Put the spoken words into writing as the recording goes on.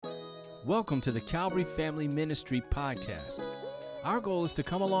Welcome to the Calvary Family Ministry Podcast. Our goal is to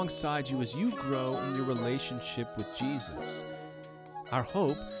come alongside you as you grow in your relationship with Jesus. Our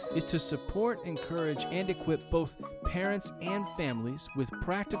hope is to support, encourage, and equip both parents and families with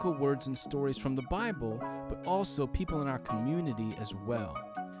practical words and stories from the Bible, but also people in our community as well.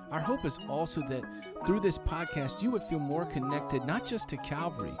 Our hope is also that through this podcast, you would feel more connected not just to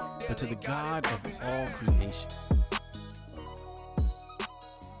Calvary, but to the God of all creation.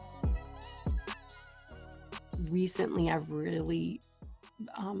 Recently, I've really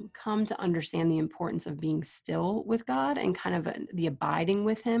come to understand the importance of being still with God and kind of the abiding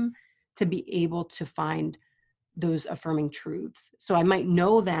with Him to be able to find those affirming truths. So I might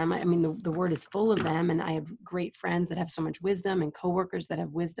know them. I mean, the Word is full of them, and I have great friends that have so much wisdom and coworkers that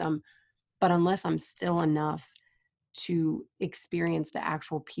have wisdom. But unless I'm still enough to experience the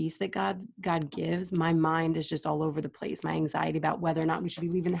actual peace that God gives, my mind is just all over the place. My anxiety about whether or not we should be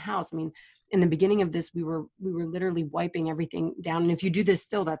leaving the house. I mean, in the beginning of this, we were literally wiping everything down. And if you do this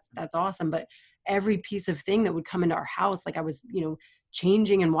still, that's awesome. But every piece of thing that would come into our house, like I was,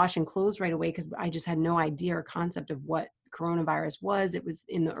 changing and washing clothes right away because I just had no idea or concept of what coronavirus was. It was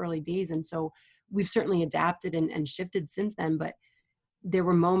in the early days. And so we've certainly adapted and shifted since then. But there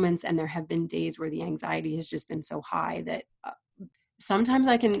were moments and there have been days where the anxiety has just been so high that sometimes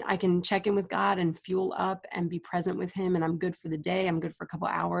I can check in with God and fuel up and be present with Him, and I'm good for the day. I'm good for a couple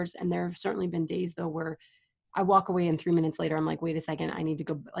hours. And there have certainly been days though where I walk away and 3 minutes later I'm like, wait a second, I need to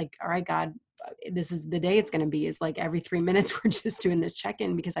go. Like, all right, God, this is the day it's going to be. Is like every 3 minutes we're just doing this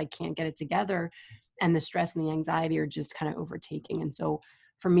check-in because I can't get it together, and the stress and the anxiety are just kind of overtaking. And so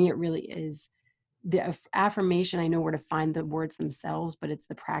for me, it really is the affirmation. I know where to find the words themselves, but it's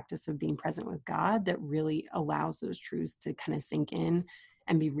the practice of being present with God that really allows those truths to kind of sink in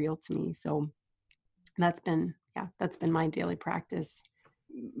and be real to me. So that's been my daily practice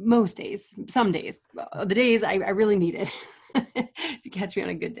most days. Some days, the days I really need it, if you catch me on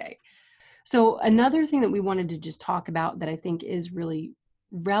a good day. So another thing that we wanted to just talk about that I think is really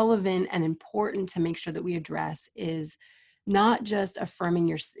relevant and important to make sure that we address is not just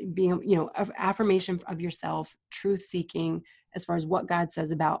affirming affirmation of yourself, truth seeking, as far as what God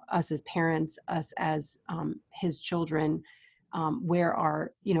says about us as parents, us as His children,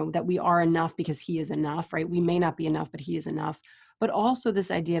 that we are enough because He is enough, right? We may not be enough, but He is enough. But also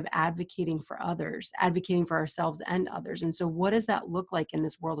this idea of advocating for others, advocating for ourselves and others. And so what does that look like in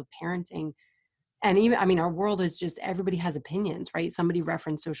this world of parenting? And even, I mean, our world is just, everybody has opinions, right? Somebody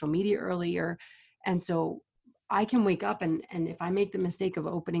referenced social media earlier. And so I can wake up and if I make the mistake of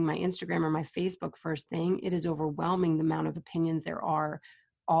opening my Instagram or my Facebook first thing, it is overwhelming the amount of opinions there are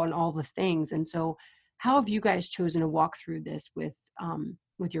on all the things. And so how have you guys chosen to walk through this with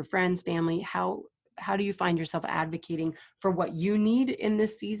your friends, family? How do you find yourself advocating for what you need in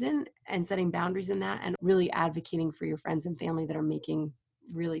this season and setting boundaries in that, and really advocating for your friends and family that are making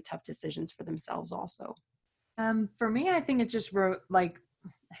really tough decisions for themselves also? For me, I think it just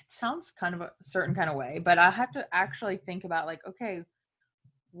it sounds kind of a certain kind of way, but I have to actually think about okay,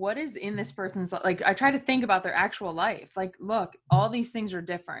 what is in this person's, I try to think about their actual life. Like, look, all these things are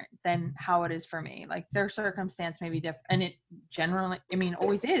different than how it is for me. Like their circumstance may be different, and it generally,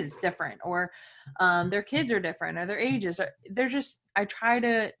 always is different, or their kids are different, or their ages are, there's just, I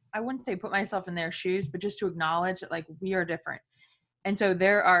wouldn't say put myself in their shoes, but just to acknowledge that we are different. And so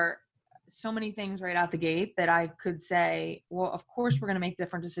there are so many things right out the gate that I could say, well, of course we're going to make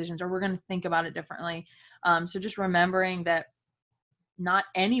different decisions, or we're going to think about it differently. So just remembering that not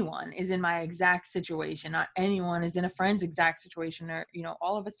anyone is in my exact situation. Not anyone is in a friend's exact situation, or,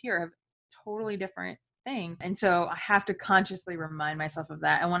 all of us here have totally different things. And so I have to consciously remind myself of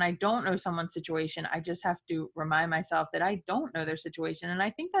that. And when I don't know someone's situation, I just have to remind myself that I don't know their situation. And I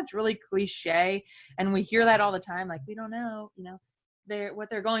think that's really cliche. And we hear that all the time. Like, we don't know, what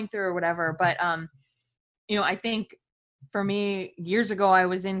they're going through or whatever. But, I think for me, years ago, I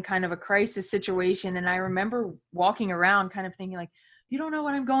was in kind of a crisis situation. And I remember walking around kind of thinking you don't know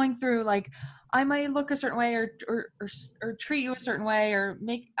what I'm going through. I might look a certain way or treat you a certain way, or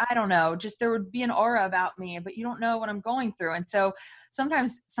I don't know, just there would be an aura about me, but you don't know what I'm going through. And so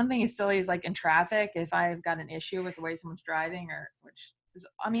sometimes something as silly as in traffic, if I've got an issue with the way someone's driving,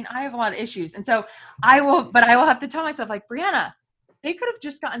 I have a lot of issues. And so I will have to tell myself, Brianna, they could have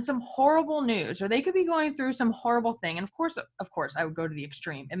just gotten some horrible news, or they could be going through some horrible thing. And of course, I would go to the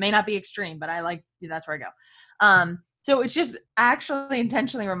extreme. It may not be extreme, but that's where I go. So it's just actually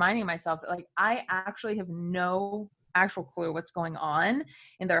intentionally reminding myself that I actually have no actual clue what's going on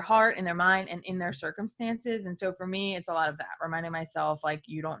in their heart, in their mind, and in their circumstances. And so for me, it's a lot of that, reminding myself,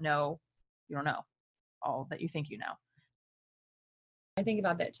 you don't know all that you think you know. I think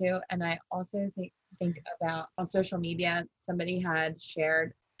about that too. And I also think about on social media, somebody had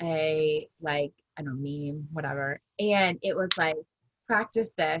shared a, like, I don't know, meme, whatever. And it was like,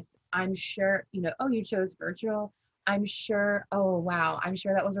 practice this. I'm sure, oh, you chose virtual. I'm sure, oh, wow. I'm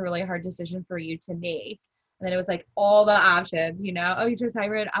sure that was a really hard decision for you to make. And then it was like all the options, oh, you chose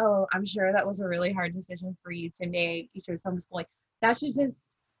hybrid. Oh, I'm sure that was a really hard decision for you to make. You chose homeschooling. That should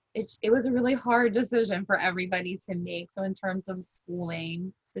just, it was a really hard decision for everybody to make. So in terms of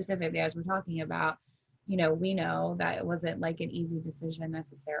schooling, specifically as we're talking about, we know that it wasn't like an easy decision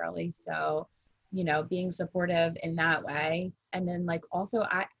necessarily. So, being supportive in that way. And then like also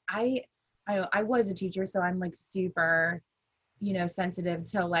I was a teacher, so I'm like super, sensitive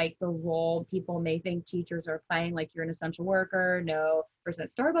to like the role people may think teachers are playing. Like, you're an essential worker. No person at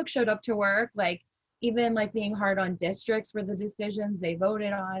Starbucks showed up to work. Like, even like being hard on districts for the decisions they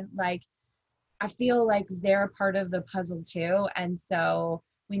voted on. Like, I feel like they're part of the puzzle too. And so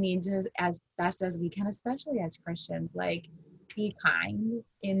we need to, as best as we can, especially as Christians, like, be kind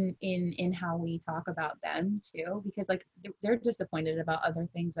in how we talk about them too, because like they're disappointed about other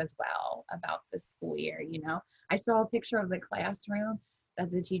things as well about the school year. I saw a picture of the classroom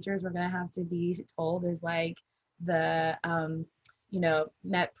that the teachers were going to have to be told is like the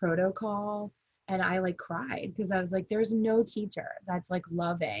Met protocol, and I like cried because I was like, there's no teacher that's like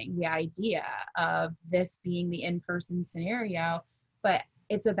loving the idea of this being the in-person scenario, but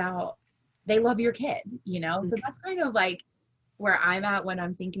it's about, they love your kid, so that's kind of like where I'm at when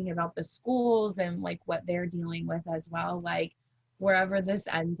I'm thinking about the schools and like what they're dealing with as well. Like, wherever this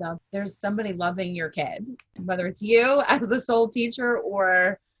ends up, there's somebody loving your kid, whether it's you as the sole teacher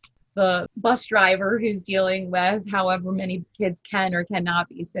or the bus driver who's dealing with however many kids can or cannot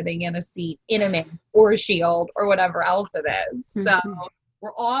be sitting in a seat in a mask or a shield or whatever else it is. So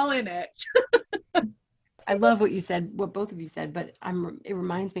we're all in it. I love what you said, what both of you said, but it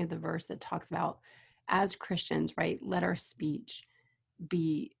reminds me of the verse that talks about, as Christians, right, let our speech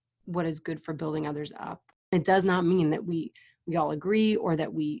be what is good for building others up. It does not mean that we all agree or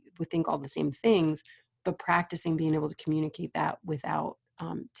that we think all the same things, but practicing being able to communicate that without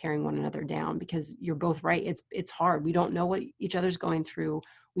tearing one another down, because you're both right. It's hard. We don't know what each other's going through.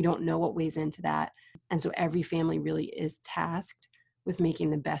 We don't know what weighs into that. And so every family really is tasked with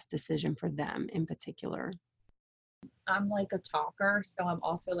making the best decision for them in particular. I'm like a talker, so I'm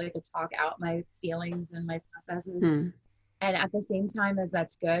also like to talk out my feelings and my processes. And at the same time as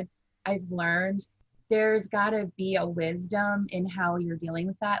that's good, I've learned there's got to be a wisdom in how you're dealing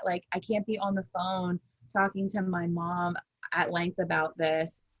with that. Like, I can't be on the phone talking to my mom at length about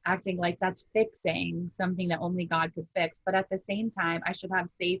this, acting like that's fixing something that only God could fix. But at the same time, I should have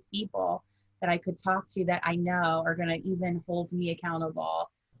safe people that I could talk to that I know are going to even hold me accountable,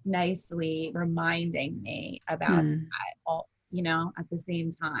 nicely reminding me about that all, at the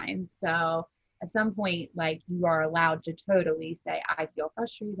same time. So at some point, like, you are allowed to totally say, I feel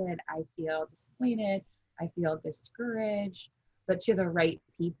frustrated, I feel disappointed, I feel discouraged, but to the right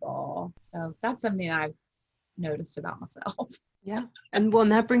people. So that's something I've noticed about myself. Yeah. And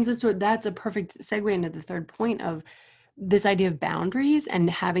that brings us to that's a perfect segue into the third point of this idea of boundaries and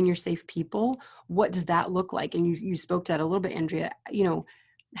having your safe people. What does that look like? And you spoke to that a little bit, Andrea.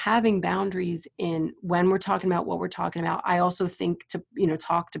 Having boundaries in when we're talking about what we're talking about. I also think to,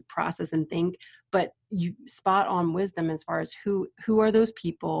 talk, to process and think, but you spot on wisdom as far as who are those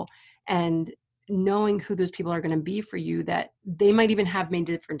people, and knowing who those people are going to be for you, that they might even have made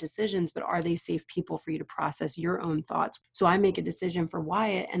different decisions, but are they safe people for you to process your own thoughts? So I make a decision for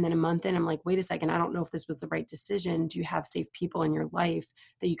Wyatt, and then a month in, I'm like, wait a second, I don't know if this was the right decision. Do you have safe people in your life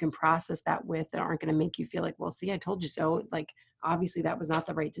that you can process that with, that aren't going to make you feel like, well, see, I told you so. Like, obviously that was not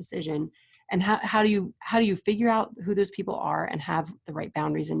the right decision. And how do you figure out who those people are and have the right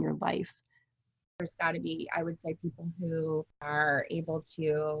boundaries in your life? There's got to be, I would say, people who are able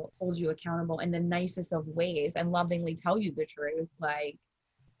to hold you accountable in the nicest of ways and lovingly tell you the truth, like,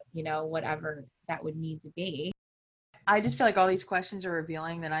 whatever that would need to be. I just feel like all these questions are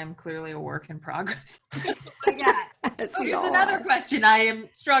revealing that I'm clearly a work in progress. Yeah. Here's another question I am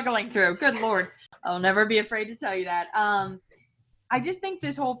struggling through. Good Lord. I'll never be afraid to tell you that. I just think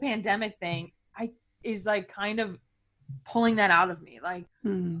this whole pandemic thing is like kind of pulling that out of me. Like,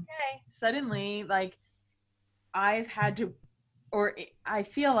 okay, suddenly, like, I've had to, or I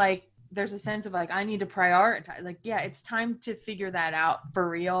feel like there's a sense of like, I need to prioritize. Like, yeah, it's time to figure that out for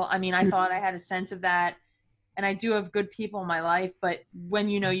real. I mean, I thought I had a sense of that, and I do have good people in my life, but when,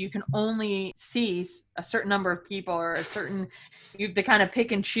 you can only see a certain number of people, or you have to kind of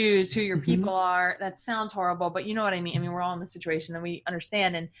pick and choose who your people are. That sounds horrible, but you know what I mean? I mean, we're all in the situation that we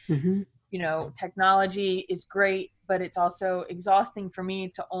understand, and technology is great, but it's also exhausting for me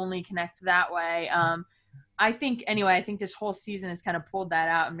to only connect that way. I think this whole season has kind of pulled that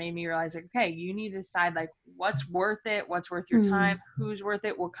out and made me realize, like, okay, you need to decide like what's worth it, what's worth your time, who's worth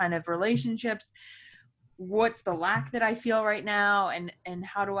it, what kind of relationships, what's the lack that I feel right now, and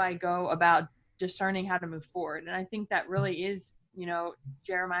how do I go about discerning how to move forward. And I think that really is,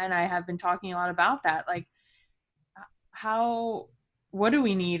 Jeremiah and I have been talking a lot about that, like what do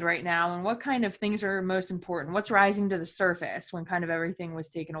we need right now, and what kind of things are most important, what's rising to the surface when kind of everything was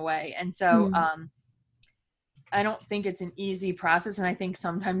taken away. And so I don't think it's an easy process, and I think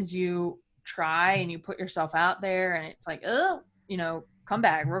sometimes you try and you put yourself out there and it's like, oh, come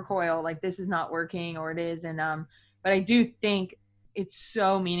back, recoil, like this is not working, or it is. And but I do think it's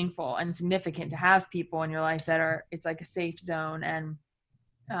so meaningful and significant to have people in your life that it's like a safe zone, and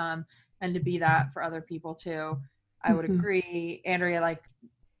to be that for other people too. I would agree, Andrea, like,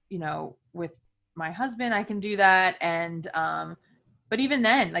 with my husband, I can do that. And but even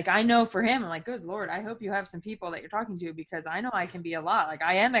then, like, I know for him, I'm like, good Lord, I hope you have some people that you're talking to, because I know I can be a lot. Like,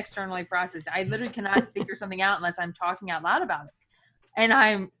 I am externally processed. I literally cannot figure something out unless I'm talking out loud about it.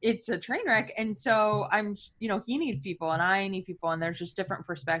 And it's a train wreck. And so he needs people and I need people, and there's just different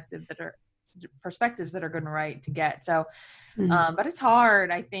perspectives that are good and right to get. So, but it's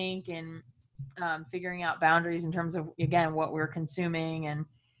hard, I think, in figuring out boundaries in terms of, again, what we're consuming.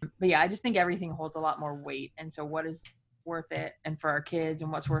 But yeah, I just think everything holds a lot more weight. And so what is worth it, and for our kids,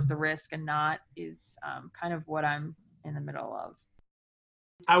 and what's worth the risk and not, is kind of what I'm in the middle of.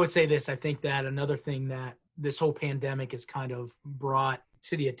 I would say this. I think that another thing that this whole pandemic has kind of brought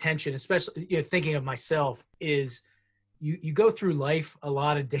to the attention, especially thinking of myself, is you go through life a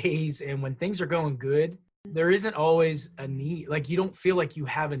lot of days, and when things are going good, there isn't always a need. Like, you don't feel like you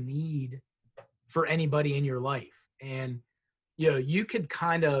have a need for anybody in your life. And you could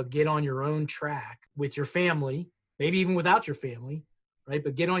kind of get on your own track with your family, maybe even without your family, right?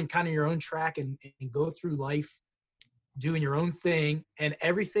 But get on kind of your own track and go through life doing your own thing, and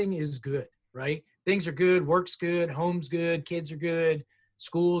everything is good, right? Things are good, work's good, home's good, kids are good,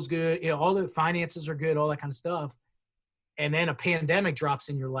 school's good, all the finances are good, all that kind of stuff. And then a pandemic drops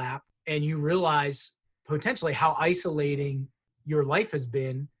in your lap, and you realize potentially how isolating your life has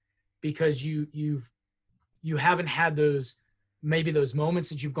been, because you haven't had those moments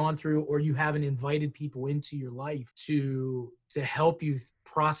that you've gone through, or you haven't invited people into your life to help you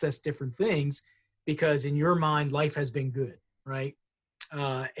process different things, because in your mind, life has been good, right?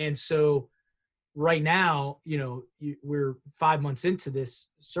 And so right now, we're 5 months into this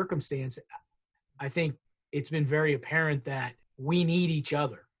circumstance. I think it's been very apparent that we need each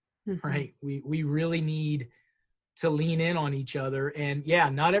other, right? We really need to lean in on each other. And yeah,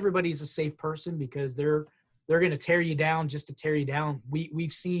 not everybody's a safe person, because they're going to tear you down just to tear you down.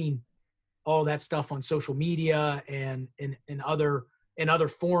 We've seen all that stuff on social media and in other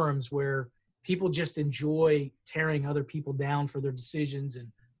forums where people just enjoy tearing other people down for their decisions and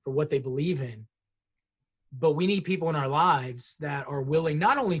for what they believe in. But we need people in our lives that are willing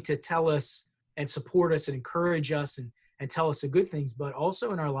not only to tell us and support us and encourage us and tell us the good things, but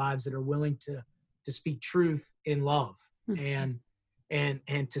also in our lives that are willing to speak truth in love and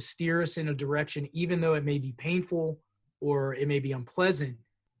to steer us in a direction, even though it may be painful or it may be unpleasant.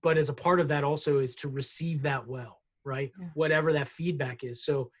 But as a part of that also is to receive that well, right? Yeah. Whatever that feedback is.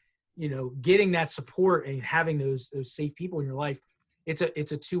 So, getting that support and having those safe people in your life, it's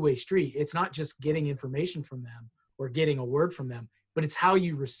a two-way street. It's not just getting information from them or getting a word from them, but it's how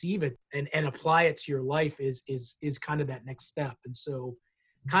you receive it and apply it to your life is kind of that next step. And so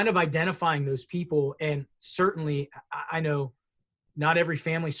kind of identifying those people, and certainly I know not every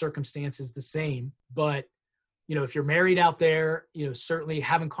family circumstance is the same, but if you're married out there, certainly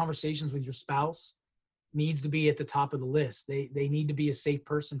having conversations with your spouse needs to be at the top of the list. They need to be a safe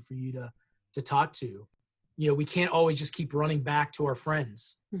person for you to talk to. We can't always just keep running back to our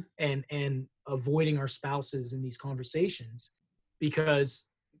friends and avoiding our spouses in these conversations, because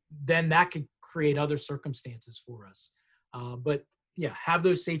then that could create other circumstances for us. But yeah, have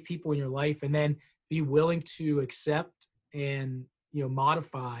those safe people in your life, and then be willing to accept and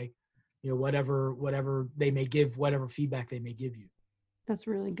modify whatever they may give, whatever feedback they may give you. That's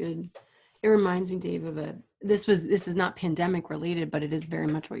really good. It reminds me, Dave, of this is not pandemic related, but it is very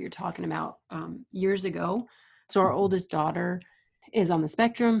much what you're talking about. Years ago, so our oldest daughter is on the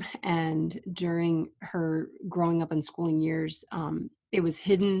spectrum, and during her growing up and schooling years, it was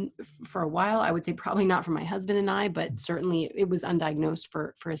hidden for a while. I would say probably not for my husband and I, but certainly it was undiagnosed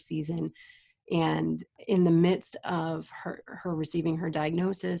for a season. And in the midst of her receiving her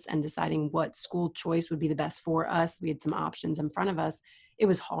diagnosis and deciding what school choice would be the best for us, we had some options in front of us. It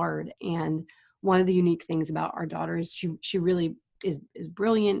was hard. And one of the unique things about our daughter is she really is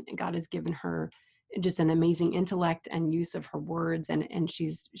brilliant. God has given her just an amazing intellect and use of her words, and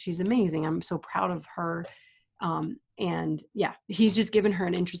she's amazing. I'm so proud of her. And yeah, he's just given her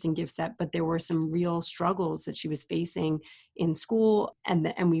an interesting gift set, but there were some real struggles that she was facing in school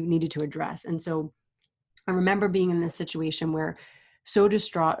and we needed to address. And so I remember being in this situation where so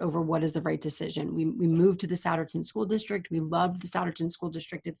distraught over what is the right decision. We moved to the Souderton School District. We loved the Souderton School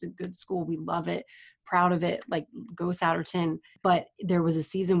District. It's a good school. We love it, proud of it, like go Souderton. But there was a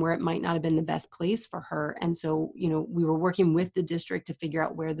season where it might not have been the best place for her. And so, we were working with the district to figure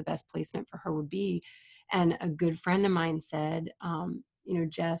out where the best placement for her would be. And a good friend of mine said,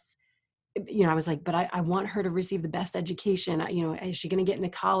 Jess, I was like, but I want her to receive the best education. Is she going to get into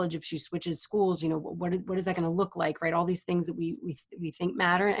college if she switches schools? What is that going to look like? Right. All these things that we think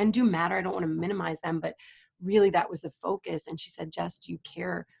matter and do matter. I don't want to minimize them, but really that was the focus. And she said, Jess, do you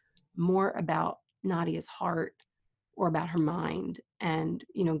care more about Nadia's heart or about her mind? And,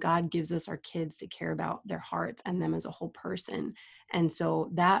 God gives us our kids to care about their hearts and them as a whole person. And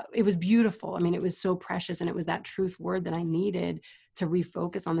so that it was beautiful. I mean, it was so precious. And it was that truth word that I needed to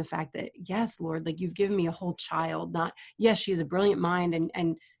refocus on the fact that, yes, Lord, like you've given me a whole child, not, yes, she has a brilliant mind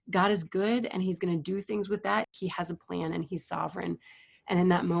and God is good and he's going to do things with that. He has a plan and he's sovereign. And in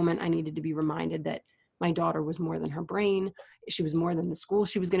that moment, I needed to be reminded that my daughter was more than her brain. She was more than the school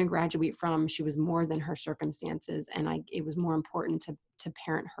she was going to graduate from. She was more than her circumstances. And it was more important to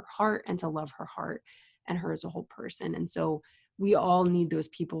parent her heart and to love her heart and her as a whole person. And so we all need those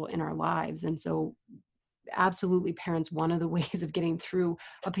people in our lives. And so absolutely, parents, one of the ways of getting through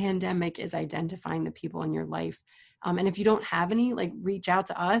a pandemic is identifying the people in your life. And if you don't have any, like reach out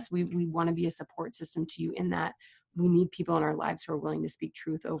to us. We want to be a support system to you in that. We need people in our lives who are willing to speak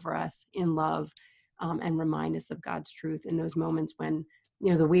truth over us in love, and remind us of God's truth in those moments when,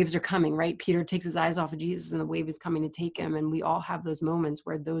 the waves are coming, right? Peter takes his eyes off of Jesus and the wave is coming to take him. And we all have those moments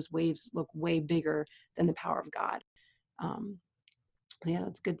where those waves look way bigger than the power of God. Yeah,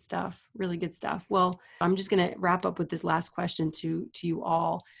 that's good stuff. Really good stuff. Well, I'm just going to wrap up with this last question to you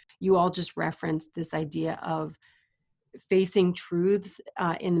all. You all just referenced this idea of facing truths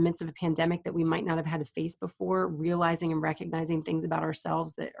in the midst of a pandemic that we might not have had to face before, realizing and recognizing things about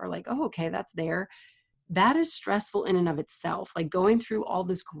ourselves that are like, oh, okay, that's there. That is stressful in and of itself. Like going through all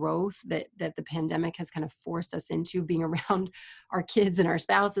this growth that the pandemic has kind of forced us into, being around our kids and our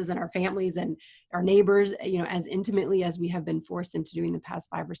spouses and our families and our neighbors, as intimately as we have been forced into doing the past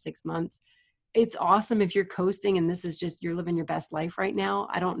 5 or 6 months. It's awesome if you're coasting and this is just, you're living your best life right now.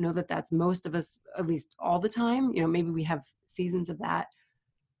 I don't know that that's most of us, at least all the time. Maybe we have seasons of that,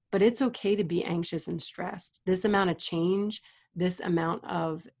 but it's okay to be anxious and stressed. This amount of change, this amount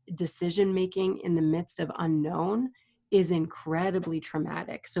of decision making in the midst of unknown is incredibly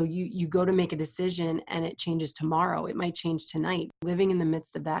traumatic. So you go to make a decision and it changes tomorrow. It might change tonight. Living in the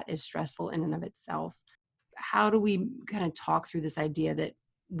midst of that is stressful in and of itself. How do we kind of talk through this idea that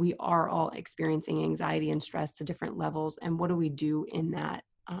we are all experiencing anxiety and stress to different levels? And what do we do in that,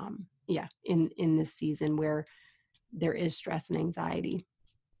 in this season where there is stress and anxiety?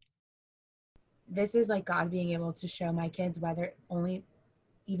 This is like God being able to show my kids,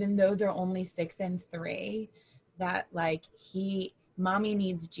 even though they're only 6 and 3, that like mommy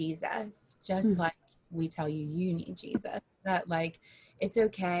needs Jesus, just like we tell you need Jesus. That like, it's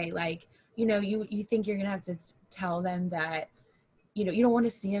okay. Like, you think you're going to have to tell them that, you don't want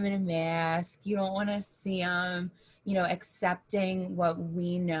to see them in a mask. You don't want to see them, accepting what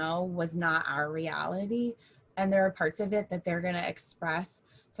we know was not our reality. And there are parts of it that they're going to express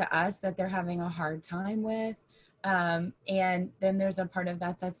to us that they're having a hard time with. And then there's a part of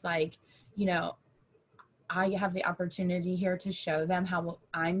that that's like, I have the opportunity here to show them how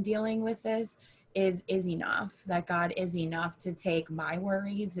I'm dealing with this is enough, that God is enough to take my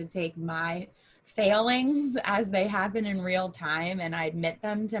worries, to take my failings as they happen in real time. And I admit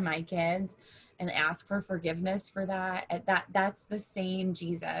them to my kids and ask for forgiveness for that. That's the same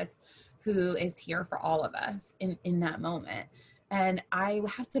Jesus who is here for all of us in that moment. And I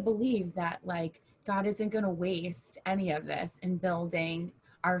have to believe that like God isn't going to waste any of this in building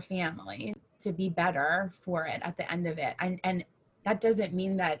our family to be better for it at the end of it. And that doesn't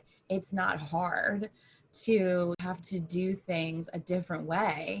mean that it's not hard to have to do things a different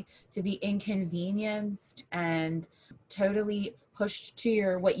way, to be inconvenienced and totally pushed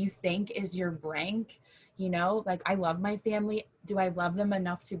to what you think is your brink. Like I love my family. Do I love them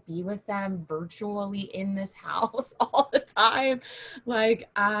enough to be with them virtually in this house all the time? Like,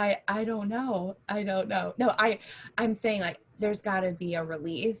 I don't know. No, I'm saying like, there's got to be a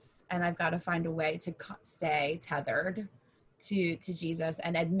release and I've got to find a way to stay tethered to Jesus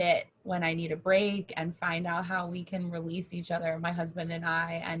and admit when I need a break and find out how we can release each other, my husband and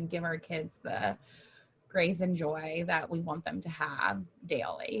I, and give our kids the grace and joy that we want them to have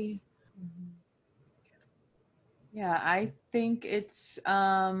daily. Yeah, I think it's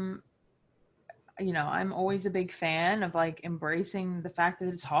I'm always a big fan of like embracing the fact that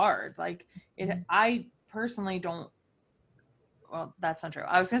it's hard. Like I personally don't, well, that's not true.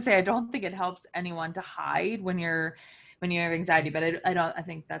 I was going to say, I don't think it helps anyone to hide when you have anxiety, but I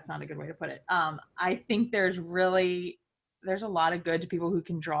think that's not a good way to put it. I think there's a lot of good to people who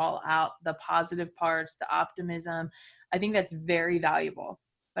can draw out the positive parts, the optimism. I think that's very valuable.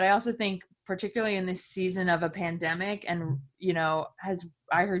 But I also think, particularly in this season of a pandemic, and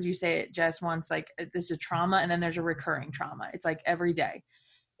I heard you say it, Jess, once, like there's a trauma and then there's a recurring trauma. It's like every day.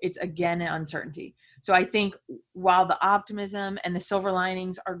 It's again an uncertainty. So I think while the optimism and the silver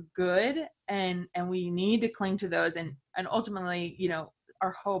linings are good, and we need to cling to those, and ultimately,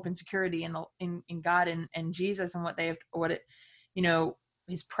 our hope and security in God and Jesus and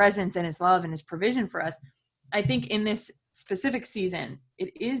his presence and his love and his provision for us. I think in this specific season,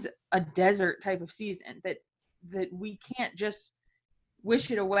 it is a desert type of season that we can't just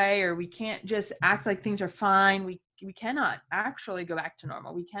wish it away, or we can't just act like things are fine. We cannot actually go back to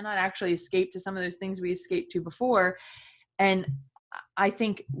normal. We cannot actually escape to some of those things we escaped to before. And I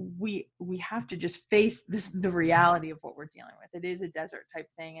think we have to just face the reality of what we're dealing with. It is a desert type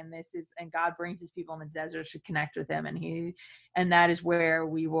thing. And God brings his people in the desert to connect with him. And that is where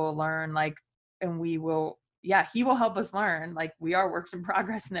we will learn, he will help us learn, like we are works in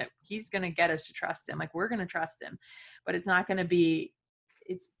progress, and that he's going to get us to trust him. Like we're going to trust him, but it's not going to be,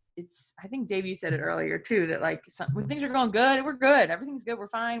 I think Dave, you said it earlier too, that like when things are going good, we're good. Everything's good. We're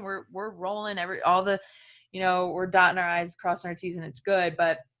fine. We're rolling we're dotting our I's, crossing our T's, and it's good.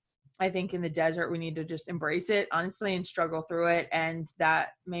 But I think in the desert, we need to just embrace it honestly and struggle through it. And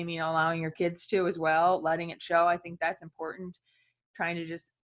that may mean allowing your kids to as well, letting it show. I think that's important.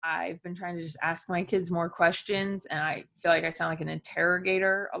 I've been trying to just ask my kids more questions, and I feel like I sound like an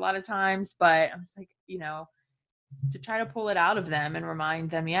interrogator a lot of times, but I'm just like, to try to pull it out of them and remind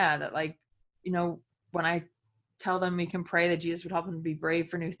them, that when I tell them we can pray that Jesus would help them to be brave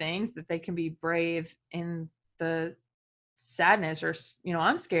for new things, that they can be brave in the sadness, or,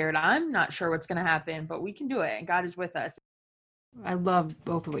 I'm scared, I'm not sure what's going to happen, but we can do it. And God is with us. I love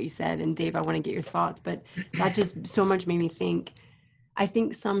both of what you said. And Dave, I want to get your thoughts, but that just so much made me think. I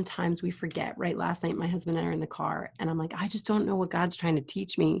think sometimes we forget, right? Last night, my husband and I are in the car, and I'm like, I just don't know what God's trying to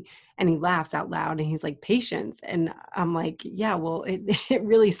teach me. And he laughs out loud, and he's like, patience. And I'm like, yeah, well, it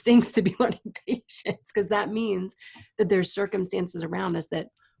really stinks to be learning patience, because that means that there's circumstances around us that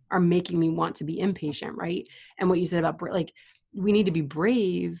are making me want to be impatient, right? And what you said about, like, we need to be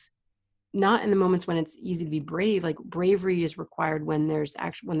brave, not in the moments when it's easy to be brave. Like bravery is required when there's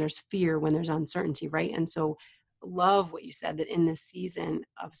fear, when there's uncertainty, right? And so love what you said, that in this season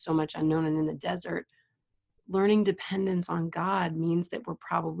of so much unknown and in the desert, learning dependence on God means that we're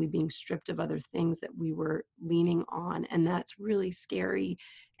probably being stripped of other things that we were leaning on. And that's really scary,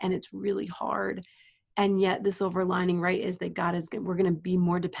 and it's really hard. And yet the silver lining, right, is that we're going to be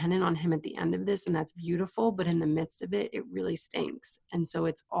more dependent on him at the end of this. And that's beautiful. But in the midst of it, it really stinks. And so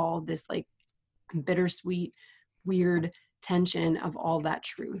it's all this like bittersweet, weird tension of all that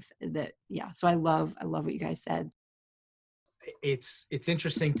truth so I love what you guys said. It's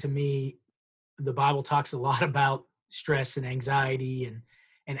interesting to me. The Bible talks a lot about stress and anxiety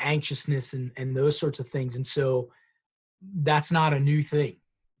and anxiousness and those sorts of things. And so that's not a new thing,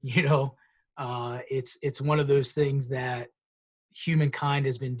 it's one of those things that humankind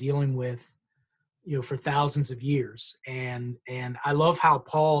has been dealing with, for thousands of years. And I love how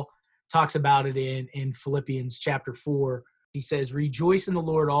Paul talks about it in Philippians chapter 4. He says, rejoice in the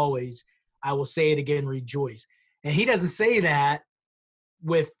Lord always. I will say it again, rejoice. And he doesn't say that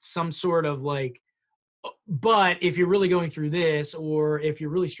with some sort of like, but if you're really going through this, or if you're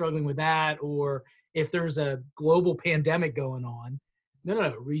really struggling with that, or if there's a global pandemic going on.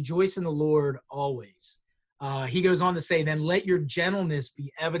 No, rejoice in the Lord always. He goes on to say, then let your gentleness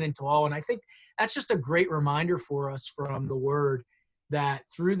be evident to all. And I think that's just a great reminder for us from the word, that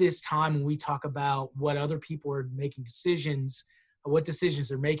through this time when we talk about what other people are making decisions, what decisions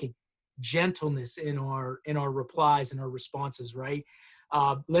they're making, gentleness in our replies and our responses, right?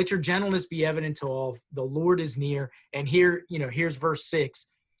 Let your gentleness be evident to all. The Lord is near. And here's verse 6.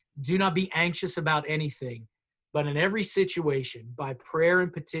 Do not be anxious about anything, but in every situation, by prayer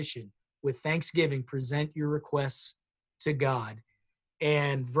and petition, with thanksgiving, present your requests to God.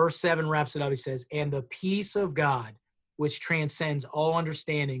 And verse 7 wraps it up. He says, and the peace of God, which transcends all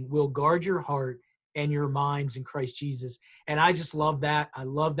understanding, will guard your heart and your minds in Christ Jesus. And I just love that. I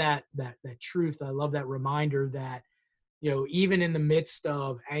love that truth. I love that reminder that, even in the midst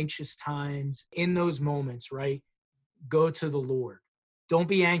of anxious times, in those moments, right, go to the Lord. Don't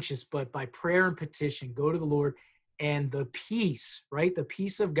be anxious, but by prayer and petition, go to the Lord, and the peace, right, the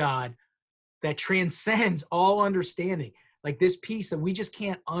peace of God that transcends all understanding, like this peace that we just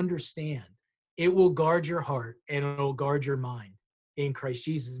can't understand, it will guard your heart and it will guard your mind in Christ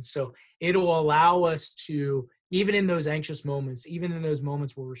Jesus. And so it will allow us to, even in those anxious moments, even in those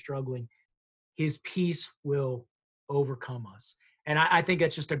moments where we're struggling, his peace will overcome us. And I think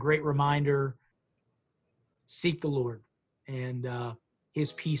that's just a great reminder. Seek the Lord, and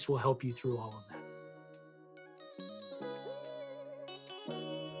his peace will help you through all of that.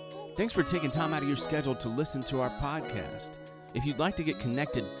 Thanks for taking time out of your schedule to listen to our podcast. If you'd like to get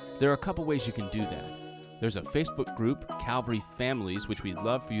connected, there are a couple ways you can do that. There's a Facebook group, Calvary Families, which we'd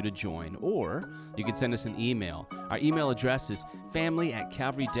love for you to join, or you can send us an email. Our email address is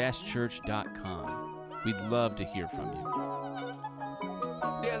family@calvary-church.com. We'd love to hear from you.